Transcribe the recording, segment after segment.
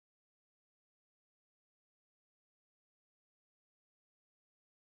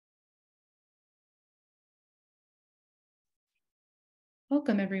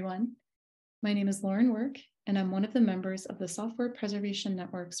Welcome, everyone. My name is Lauren Work, and I'm one of the members of the Software Preservation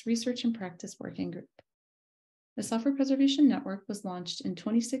Network's Research and Practice Working Group. The Software Preservation Network was launched in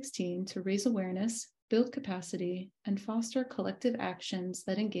 2016 to raise awareness, build capacity, and foster collective actions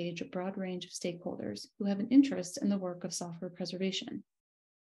that engage a broad range of stakeholders who have an interest in the work of software preservation.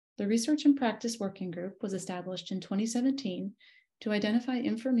 The Research and Practice Working Group was established in 2017 to identify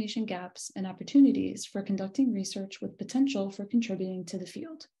information gaps and opportunities for conducting research with potential for contributing to the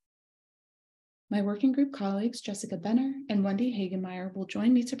field. My working group colleagues, Jessica Benner and Wendy Hagenmaier, will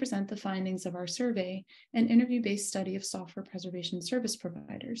join me to present the findings of our survey and interview-based study of software preservation service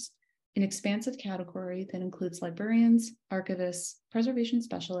providers, an expansive category that includes librarians, archivists, preservation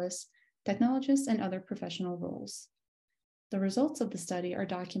specialists, technologists, and other professional roles. The results of the study are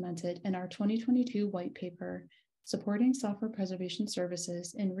documented in our 2022 white paper, Supporting Software Preservation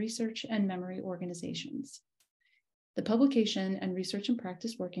Services in Research and Memory Organizations. The publication and Research and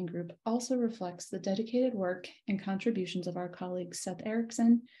Practice Working Group also reflects the dedicated work and contributions of our colleagues Seth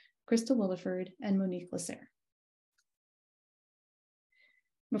Erickson, Krista Williford, and Monique Lasser.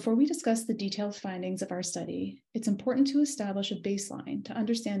 Before we discuss the detailed findings of our study, it's important to establish a baseline to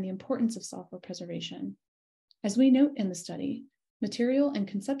understand the importance of software preservation. As we note in the study, material and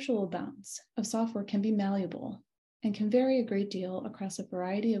conceptual bounds of software can be malleable and can vary a great deal across a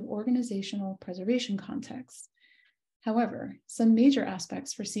variety of organizational preservation contexts. However, some major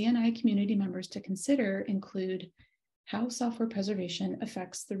aspects for CNI community members to consider include how software preservation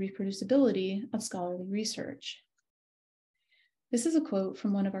affects the reproducibility of scholarly research. This is a quote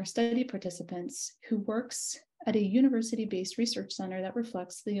from one of our study participants who works at a university-based research center that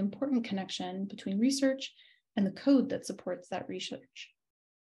reflects the important connection between research and the code that supports that research.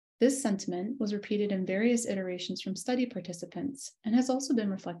 This sentiment was repeated in various iterations from study participants and has also been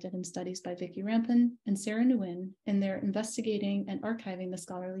reflected in studies by Vicki Rampin and Sarah Nguyen in their Investigating and Archiving the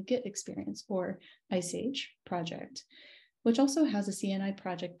Scholarly Git Experience, or ICH project, which also has a CNI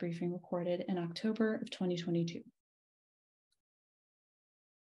project briefing recorded in October of 2022.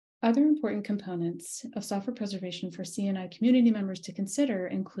 Other important components of software preservation for CNI community members to consider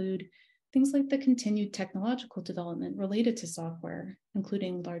include things like the continued technological development related to software,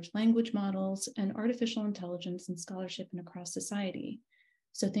 including large language models and artificial intelligence in scholarship and across society.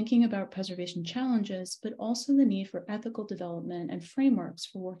 So thinking about preservation challenges, but also the need for ethical development and frameworks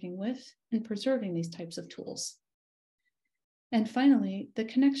for working with and preserving these types of tools. And finally, the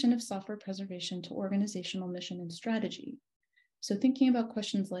connection of software preservation to organizational mission and strategy. So thinking about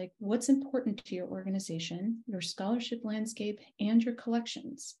questions like what's important to your organization, your scholarship landscape, and your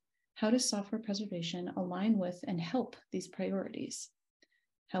collections. How does software preservation align with and help these priorities?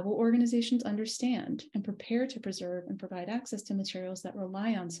 How will organizations understand and prepare to preserve and provide access to materials that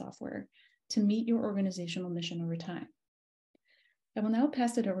rely on software to meet your organizational mission over time? I will now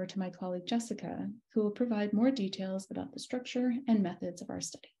pass it over to my colleague Jessica, who will provide more details about the structure and methods of our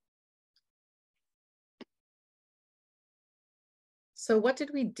study. So what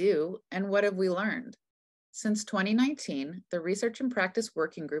did we do and what have we learned? Since 2019, the Research and Practice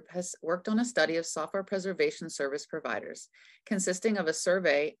Working Group has worked on a study of software preservation service providers, consisting of a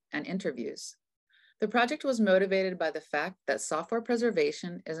survey and interviews. The project was motivated by the fact that software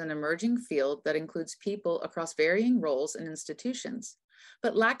preservation is an emerging field that includes people across varying roles and institutions,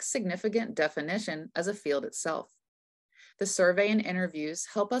 but lacks significant definition as a field itself. The survey and interviews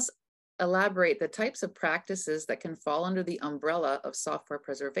help us elaborate the types of practices that can fall under the umbrella of software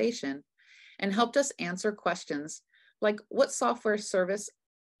preservation and helped us answer questions like what software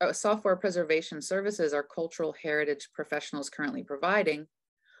preservation services are cultural heritage professionals currently providing,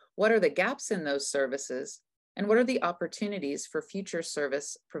 what are the gaps in those services, and what are the opportunities for future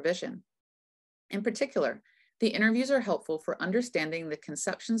service provision. In particular, the interviews are helpful for understanding the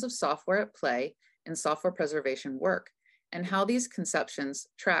conceptions of software at play in software preservation work and how these conceptions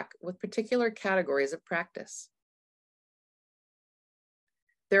track with particular categories of practice.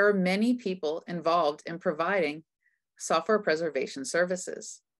 There are many people involved in providing software preservation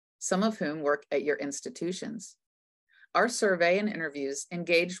services, some of whom work at your institutions. Our survey and interviews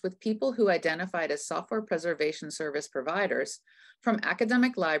engaged with people who identified as software preservation service providers from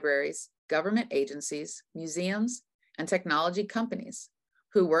academic libraries, government agencies, museums, and technology companies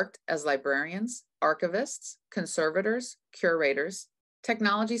who worked as librarians, archivists, conservators, curators,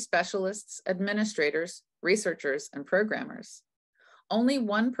 technology specialists, administrators, researchers, and programmers. Only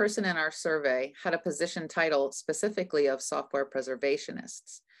one person in our survey had a position title specifically of software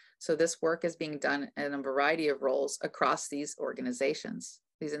preservationists. So this work is being done in a variety of roles across these organizations,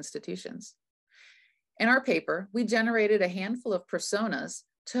 these institutions. In our paper, we generated a handful of personas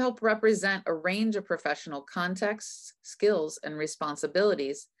to help represent a range of professional contexts, skills, and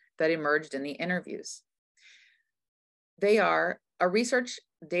responsibilities that emerged in the interviews. They are a research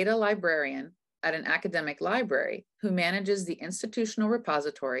data librarian at an academic library who manages the institutional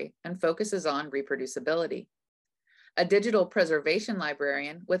repository and focuses on reproducibility. A digital preservation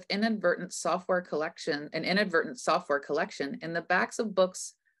librarian with inadvertent software collection in the backs of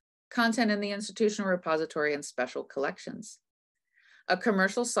books, content in the institutional repository, and special collections. A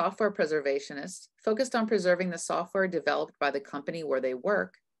commercial software preservationist focused on preserving the software developed by the company where they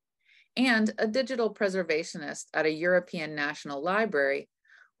work, and a digital preservationist at a European national library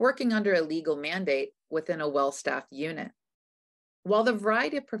working under a legal mandate within a well-staffed unit. While the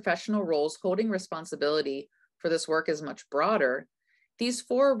variety of professional roles holding responsibility for this work is much broader, these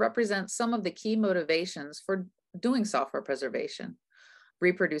four represent some of the key motivations for doing software preservation: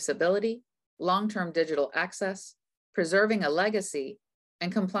 reproducibility, long-term digital access, preserving a legacy,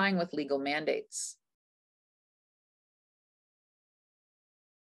 and complying with legal mandates.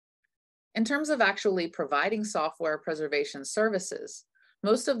 In terms of actually providing software preservation services,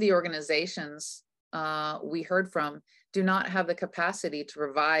 most of the organizations we heard from do not have the capacity to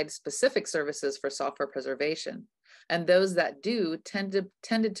provide specific services for software preservation. And those that do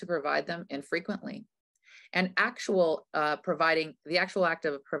tended to provide them infrequently. And the actual act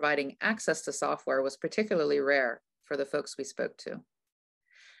of providing access to software was particularly rare for the folks we spoke to.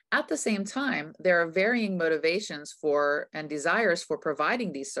 At the same time, there are varying motivations for and desires for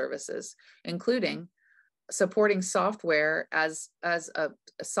providing these services, including supporting software as a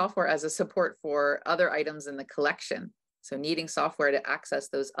support for other items in the collection. So needing software to access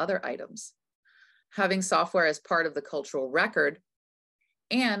those other items, having software as part of the cultural record,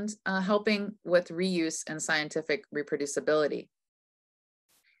 and helping with reuse and scientific reproducibility.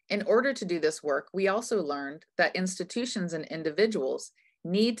 In order to do this work, we also learned that institutions and individuals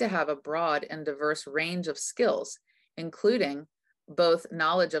need to have a broad and diverse range of skills, including both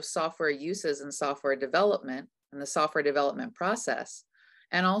knowledge of software uses and software development and the software development process,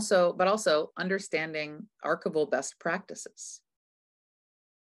 but also understanding archival best practices.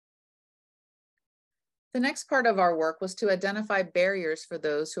 The next part of our work was to identify barriers for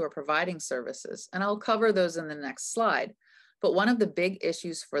those who are providing services, and I'll cover those in the next slide. But one of the big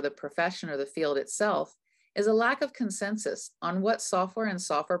issues for the profession or the field itself is a lack of consensus on what software and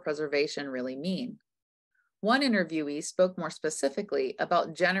software preservation really mean. One interviewee spoke more specifically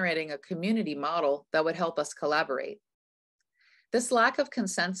about generating a community model that would help us collaborate. This lack of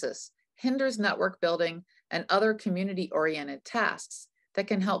consensus hinders network building and other community-oriented tasks that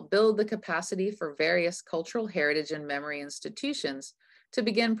can help build the capacity for various cultural heritage and memory institutions to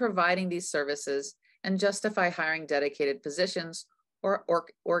begin providing these services and justify hiring dedicated positions or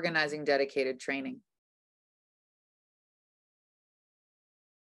organizing dedicated training.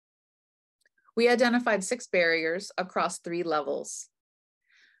 We identified 6 barriers across 3 levels.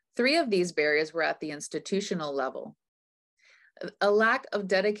 3 of these barriers were at the institutional level. A lack of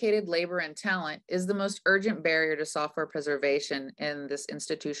dedicated labor and talent is the most urgent barrier to software preservation in this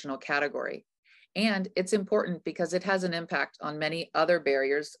institutional category. And it's important because it has an impact on many other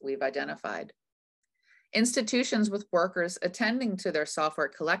barriers we've identified. Institutions with workers attending to their software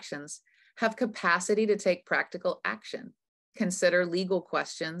collections have capacity to take practical action, consider legal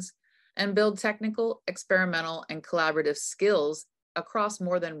questions, and build technical, experimental, and collaborative skills across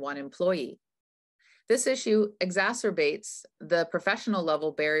more than one employee. This issue exacerbates the professional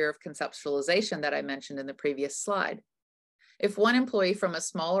level barrier of conceptualization that I mentioned in the previous slide. If one employee from a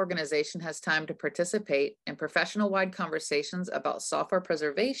small organization has time to participate in professional-wide conversations about software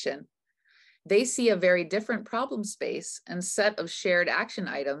preservation, they see a very different problem space and set of shared action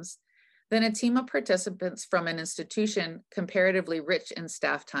items than a team of participants from an institution comparatively rich in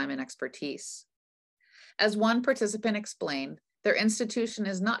staff time and expertise. As one participant explained, their institution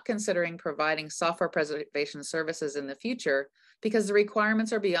is not considering providing software preservation services in the future because the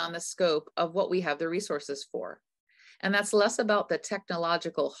requirements are beyond the scope of what we have the resources for. And that's less about the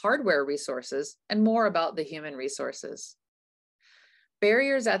technological hardware resources and more about the human resources.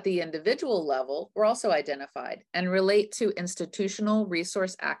 Barriers at the individual level were also identified and relate to institutional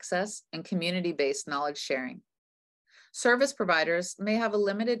resource access and community-based knowledge sharing. Service providers may have a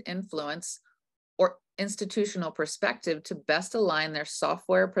limited influence or institutional perspective to best align their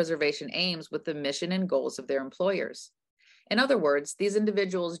software preservation aims with the mission and goals of their employers. In other words, these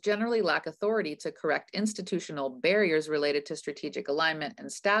individuals generally lack authority to correct institutional barriers related to strategic alignment and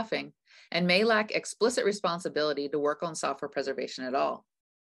staffing, and may lack explicit responsibility to work on software preservation at all.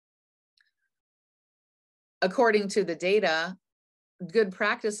 According to the data, Good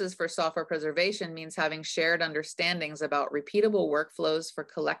practices for software preservation means having shared understandings about repeatable workflows for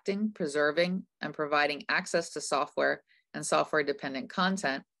collecting, preserving, and providing access to software and software-dependent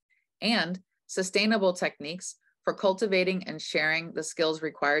content, and sustainable techniques for cultivating and sharing the skills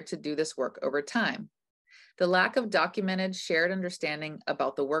required to do this work over time. The lack of documented shared understanding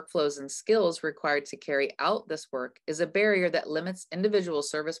about the workflows and skills required to carry out this work is a barrier that limits individual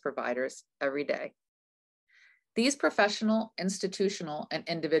service providers every day. These professional, institutional, and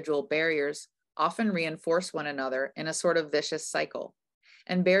individual barriers often reinforce one another in a sort of vicious cycle,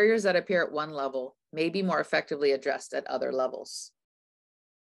 and barriers that appear at one level may be more effectively addressed at other levels.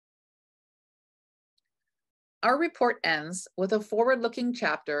 Our report ends with a forward-looking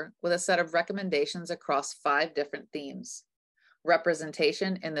chapter with a set of recommendations across 5 different themes: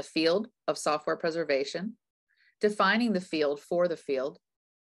 representation in the field of software preservation, defining the field for the field,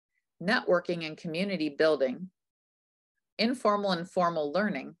 networking and community building, informal and formal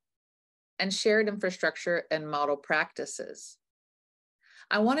learning, and shared infrastructure and model practices.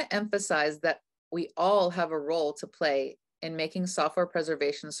 I want to emphasize that we all have a role to play in making software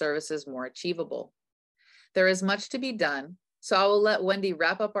preservation services more achievable. There is much to be done, so I will let Wendy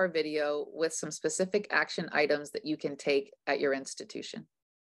wrap up our video with some specific action items that you can take at your institution.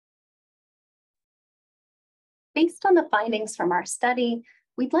 Based on the findings from our study,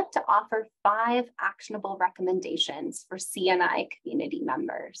 we'd like to offer 5 actionable recommendations for CNI community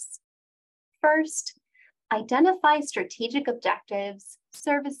members. First, identify strategic objectives,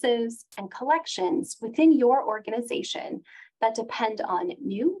 services, and collections within your organization that depend on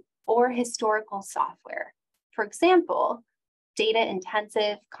new or historical software. For example,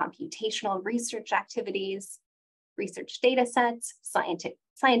 data-intensive computational research activities, research data sets,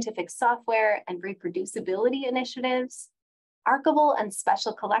 scientific software and reproducibility initiatives, archival and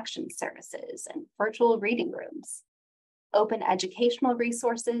special collections services and virtual reading rooms, open educational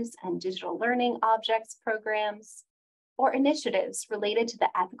resources and digital learning objects programs, or initiatives related to the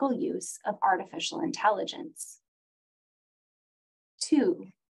ethical use of artificial intelligence. 2,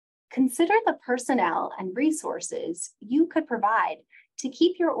 consider the personnel and resources you could provide to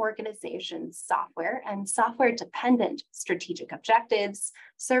keep your organization's software and software-dependent strategic objectives,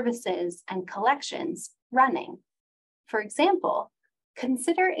 services, and collections running. For example,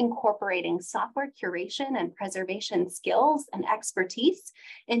 consider incorporating software curation and preservation skills and expertise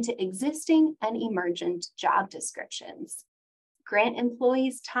into existing and emergent job descriptions. Grant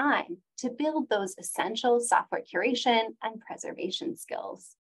employees time to build those essential software curation and preservation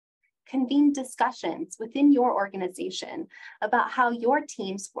skills. Convene discussions within your organization about how your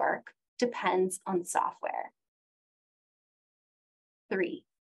team's work depends on software. 3,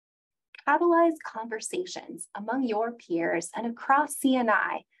 catalyze conversations among your peers and across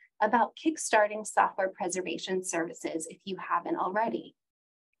CNI about kickstarting software preservation services if you haven't already.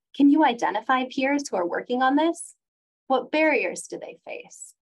 Can you identify peers who are working on this? What barriers do they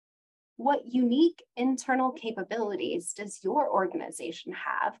face? What unique internal capabilities does your organization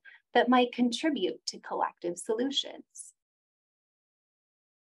have that might contribute to collective solutions?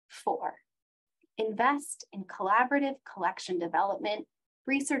 4, invest in collaborative collection development,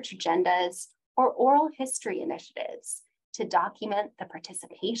 research agendas, or oral history initiatives to document the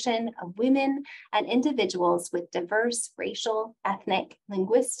participation of women and individuals with diverse racial, ethnic,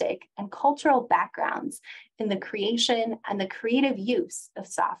 linguistic, and cultural backgrounds in the creation and the creative use of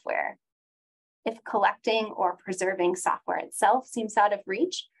software. If collecting or preserving software itself seems out of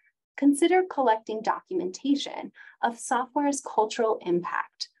reach, consider collecting documentation of software's cultural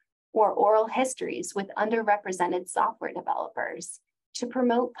impact or oral histories with underrepresented software developers to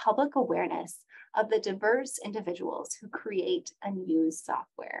promote public awareness of the diverse individuals who create and use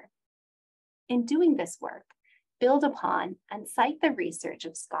software. In doing this work, build upon and cite the research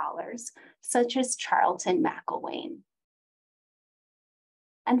of scholars such as Charlton McElwain.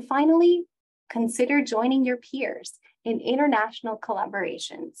 And finally, consider joining your peers in international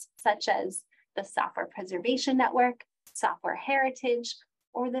collaborations such as the Software Preservation Network, Software Heritage,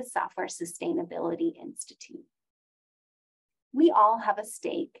 or the Software Sustainability Institute. We all have a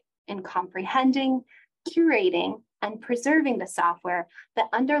stake in comprehending, curating, and preserving the software that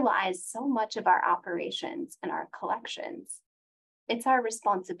underlies so much of our operations and our collections. It's our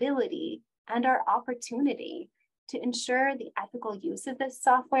responsibility and our opportunity to ensure the ethical use of this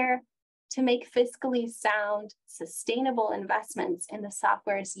software, to make fiscally sound, sustainable investments in the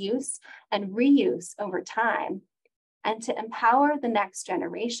software's use and reuse over time, and to empower the next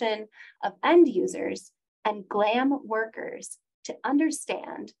generation of end users and GLAM workers to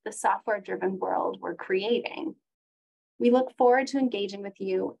understand the software-driven world we're creating. We look forward to engaging with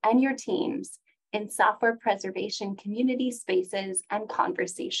you and your teams in software preservation community spaces and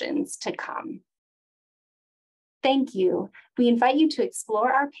conversations to come. Thank you. We invite you to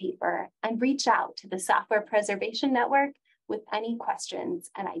explore our paper and reach out to the Software Preservation Network with any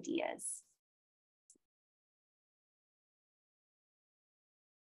questions and ideas.